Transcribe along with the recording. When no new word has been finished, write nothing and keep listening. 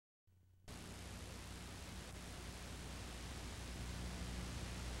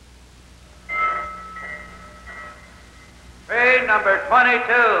number 22,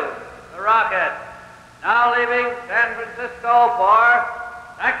 the Rocket, now leaving San Francisco for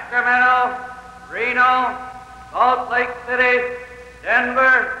Sacramento, Reno, Salt Lake City,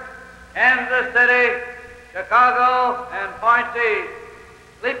 Denver, Kansas City, Chicago, and Point East.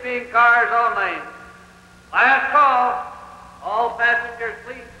 Sleeping cars only. Last call. All passengers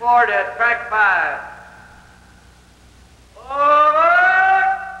please board at track 5. Over!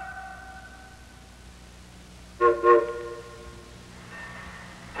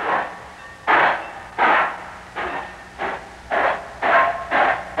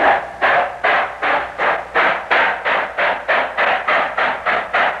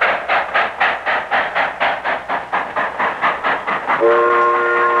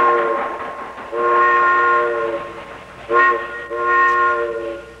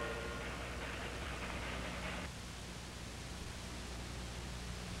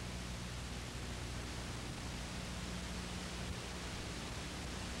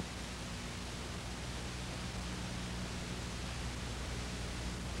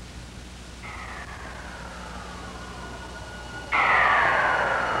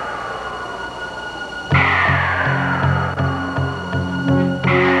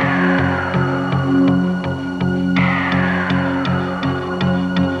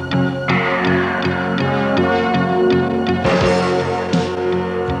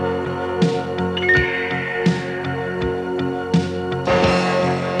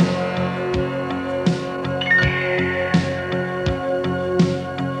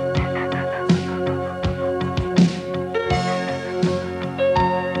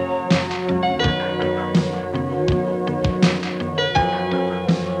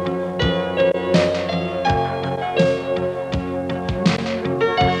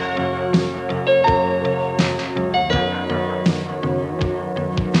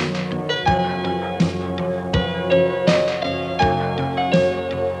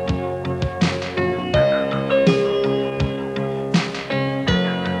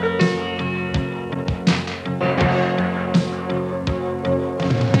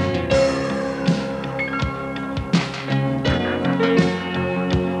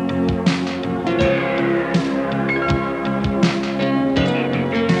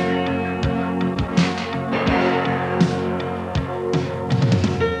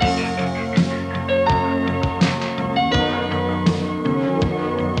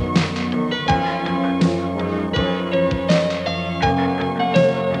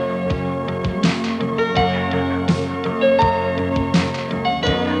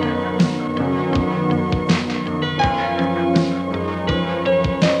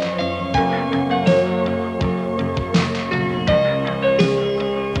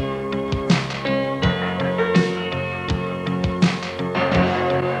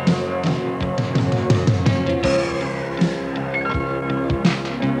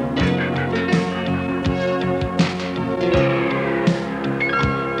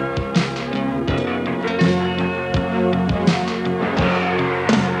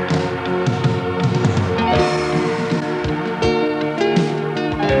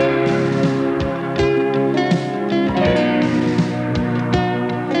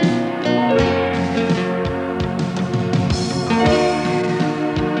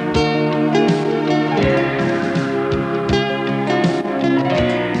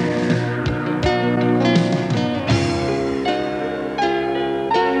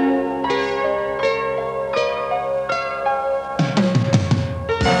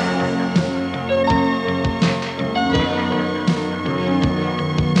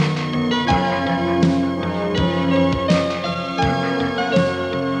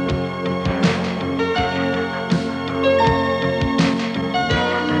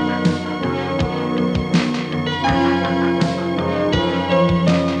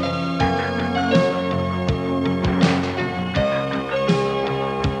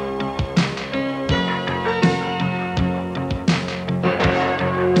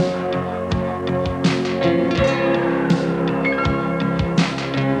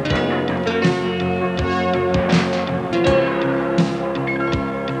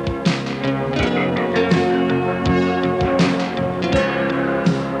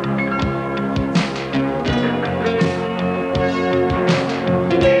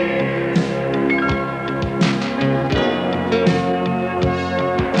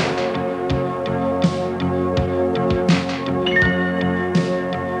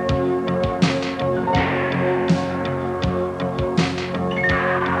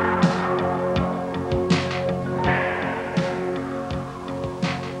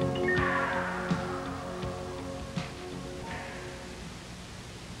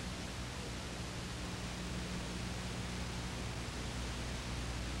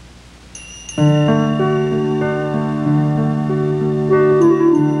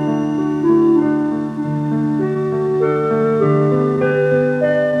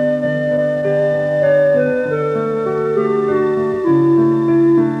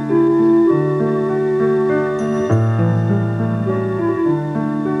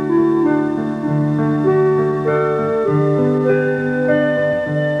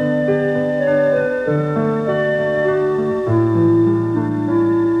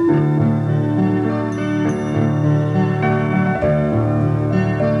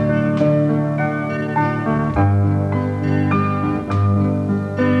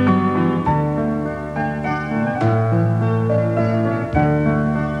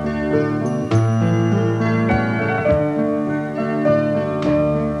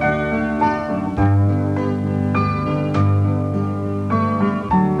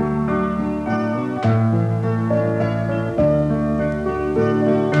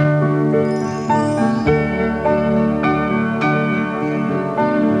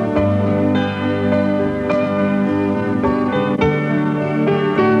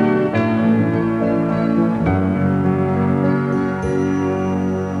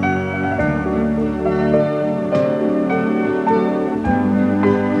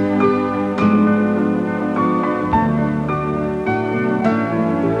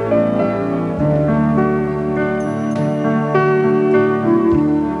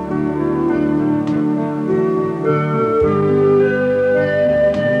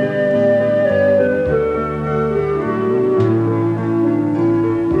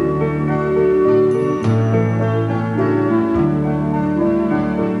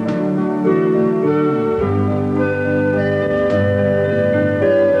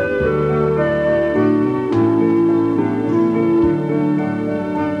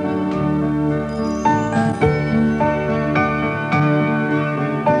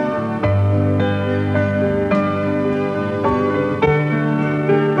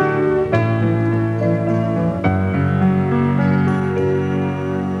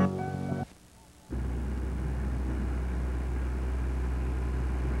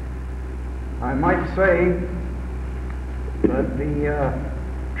 say that the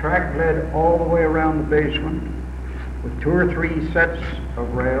track led all the way around the basement with 2 or 3 sets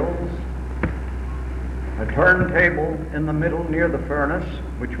of rails, a turntable in the middle near the furnace,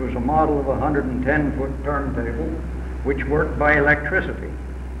 which was a model of a 110-foot turntable, which worked by electricity.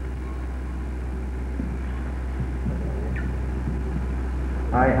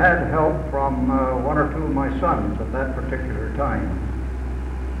 I had help from 1 or 2 of my sons at that particular time,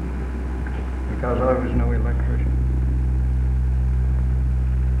 because I was no electrician.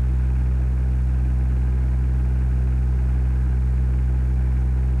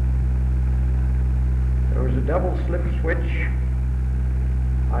 There was a double slip switch.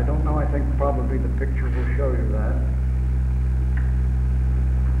 I don't know, I think probably the picture will show you that.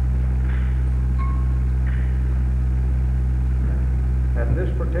 At this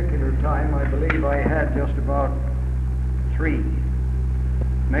particular time, I believe I had just about 3,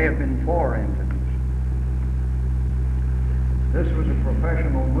 may have been 4 engines. This was a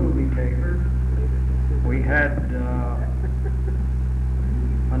professional movie taker. We had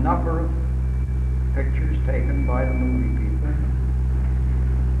a number of pictures taken by the movie people,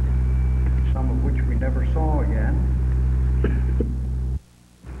 some of which we never saw again.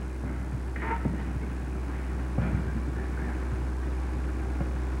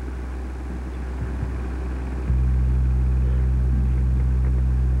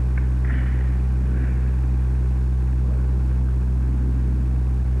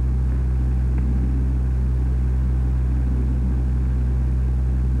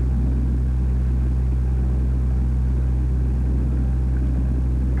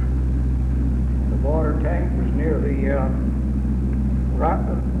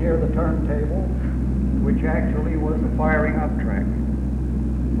 Near the turntable, which actually was the firing up track.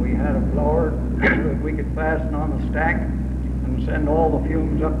 We had a blower that we could fasten on the stack and send all the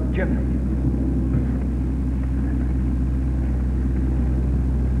fumes up the chimney.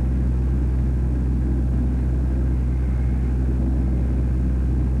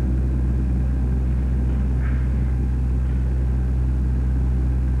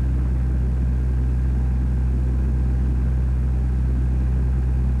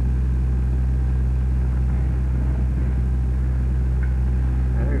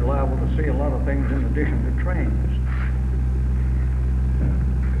 See a lot of things in addition to trains.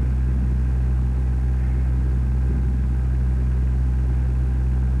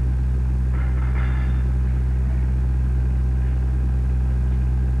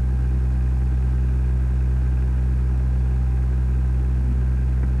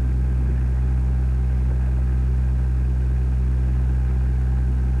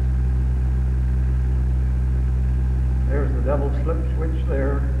 There's the double slip switch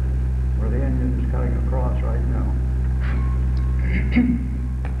there, where the engine is cutting across right now.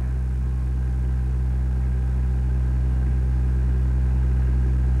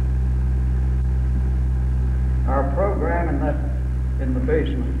 Our program in the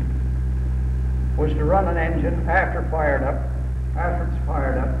basement was to run an engine after it's fired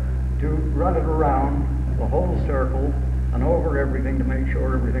up, to run it around the whole circle and over everything to make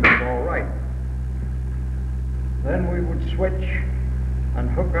sure everything was all right. Then we would switch and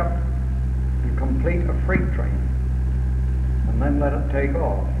hook up and complete a freight train, and then let it take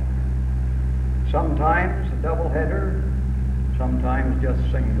off. Sometimes a double header, sometimes just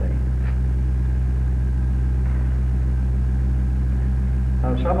singly.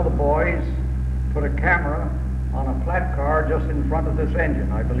 Now some of the boys put a camera on a flat car just in front of this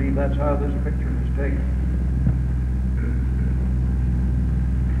engine. I believe that's how this picture was taken.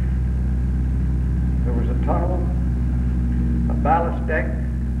 There was a tunnel, a ballast deck,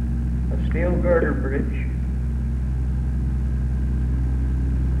 a steel girder bridge,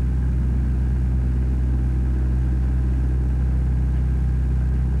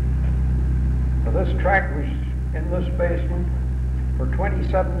 now, this track was in this basement for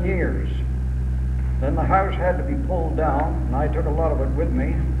 27 years. Then the house had to be pulled down, and I took a lot of it with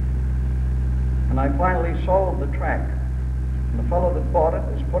me, and I finally sold the track. And the fellow that bought it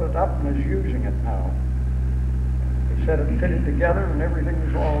has put it up and is using it now. He said it fitted together and everything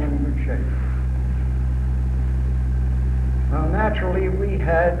was all in good shape. Now naturally we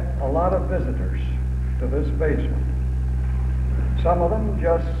had a lot of visitors to this basement. Some of them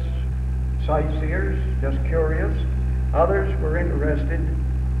just sightseers, just curious. Others were interested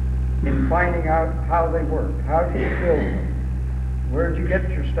in finding out how they work. How do you build them? Where'd you get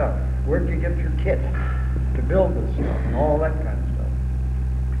your stuff? Where'd you get your kit to build this stuff and all that kind of stuff?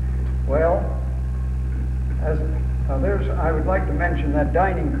 Well, I would like to mention that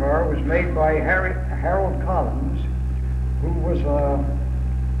dining car was made by Harold Collins, who was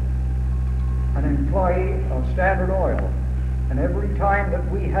an employee of Standard Oil. And every time that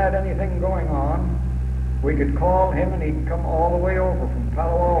we had anything going on, we could call him and he'd come all the way over from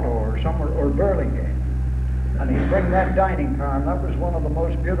Palo Alto or somewhere, or Burlingame. And he'd bring that dining car, and that was one of the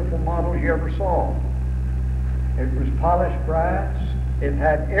most beautiful models you ever saw. It was polished brass. It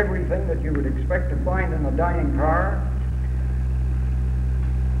had everything that you would expect to find in a dining car,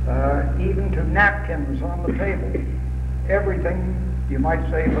 even to napkins on the table. Everything, you might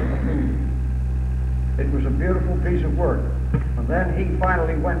say, but the food. It was a beautiful piece of work. And then he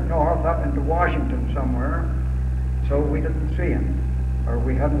finally went north up into Washington somewhere, so we didn't see him, or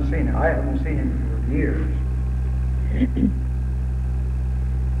we haven't seen him. I haven't seen him for years.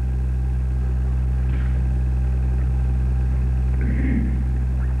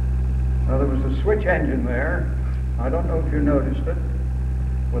 Now, there was a switch engine there. I don't know if you noticed it,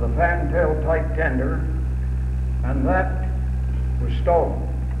 with a fantail type tender, and that was stolen.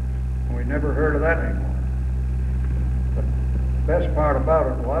 We never heard of that anymore. The best part about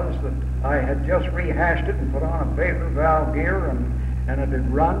it was that I had just rehashed it and put on a vapor valve gear, and it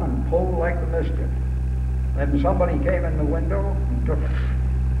had run and pulled like the mischief. Then somebody came in the window and took it.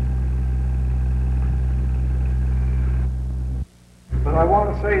 But I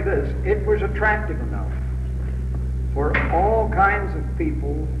want to say this, it was attractive enough for all kinds of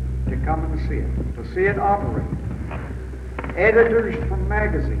people to come and see it operate. Editors from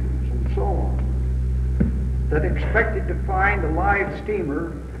magazines and so on that expected to find a live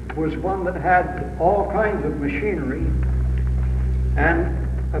steamer was one that had all kinds of machinery and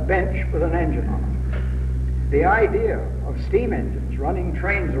a bench with an engine on it. The idea of steam engines running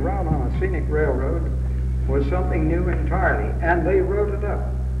trains around on a scenic railroad was something new entirely, and they wrote it up.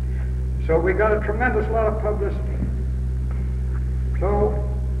 So we got a tremendous lot of publicity. So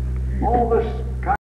all this